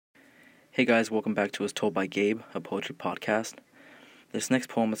Hey guys, welcome back to As Told by Gabe, a poetry podcast. This next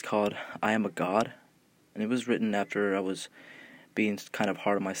poem is called I Am a God, and it was written after I was being kind of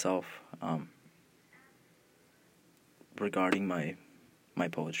hard on myself regarding my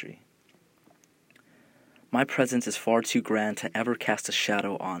poetry. My presence is far too grand to ever cast a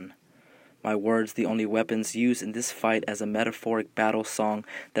shadow on. My words, the only weapons used in this fight as a metaphoric battle song.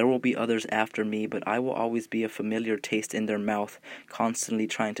 There will be others after me, but I will always be a familiar taste in their mouth, constantly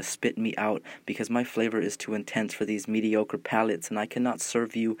trying to spit me out, because my flavor is too intense for these mediocre palates, and I cannot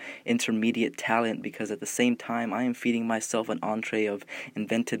serve you intermediate talent, because at the same time I am feeding myself an entree of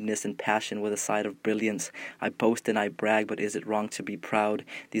inventiveness and passion with a side of brilliance. I boast and I brag, but is it wrong to be proud?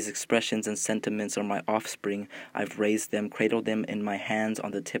 These expressions and sentiments are my offspring. I've raised them, cradled them in my hands, on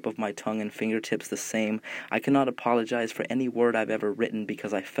the tip of my tongue and fingertips the same. I cannot apologize for any word I've ever written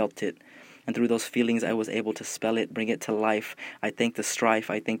because I felt it. And through those feelings I was able to spell it, bring it to life. I thank the strife,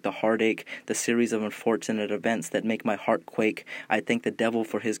 I thank the heartache, the series of unfortunate events that make my heart quake. I thank the devil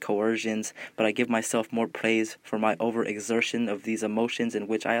for his coercions, but I give myself more praise for my overexertion of these emotions in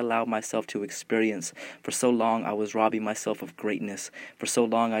which I allow myself to experience. For so long I was robbing myself of greatness. For so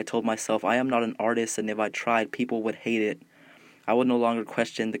long I told myself I am not an artist, and if I tried, people would hate it. I will no longer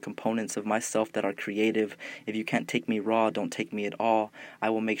question the components of myself that are creative. If you can't take me raw, don't take me at all.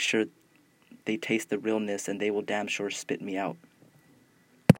 I will make sure they taste the realness, and they will damn sure spit me out.